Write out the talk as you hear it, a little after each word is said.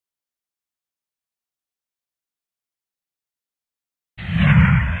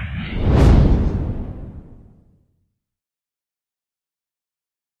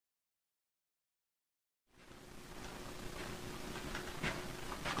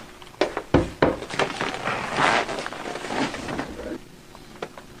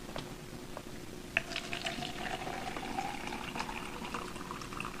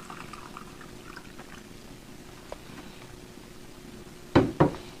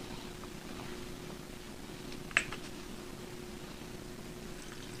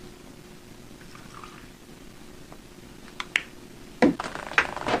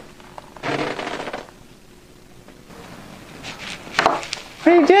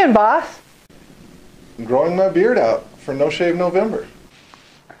doing, boss? I'm growing my beard out for No Shave November.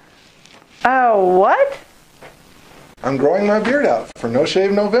 Oh, what? I'm growing my beard out for No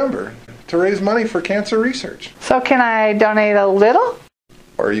Shave November to raise money for cancer research. So can I donate a little?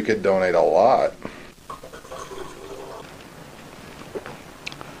 Or you could donate a lot.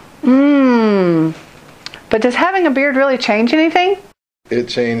 But does having a beard really change anything? It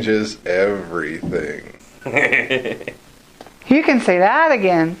changes everything. You can say that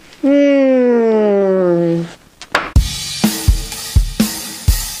again.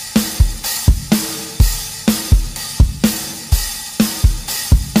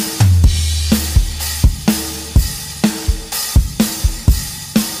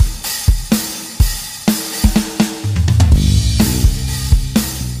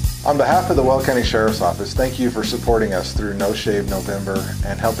 On behalf of the Weld County Sheriff's Office, thank you for supporting us through No Shave November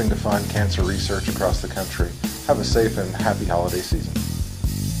and helping to fund cancer research across the country. Have a safe and happy holiday season.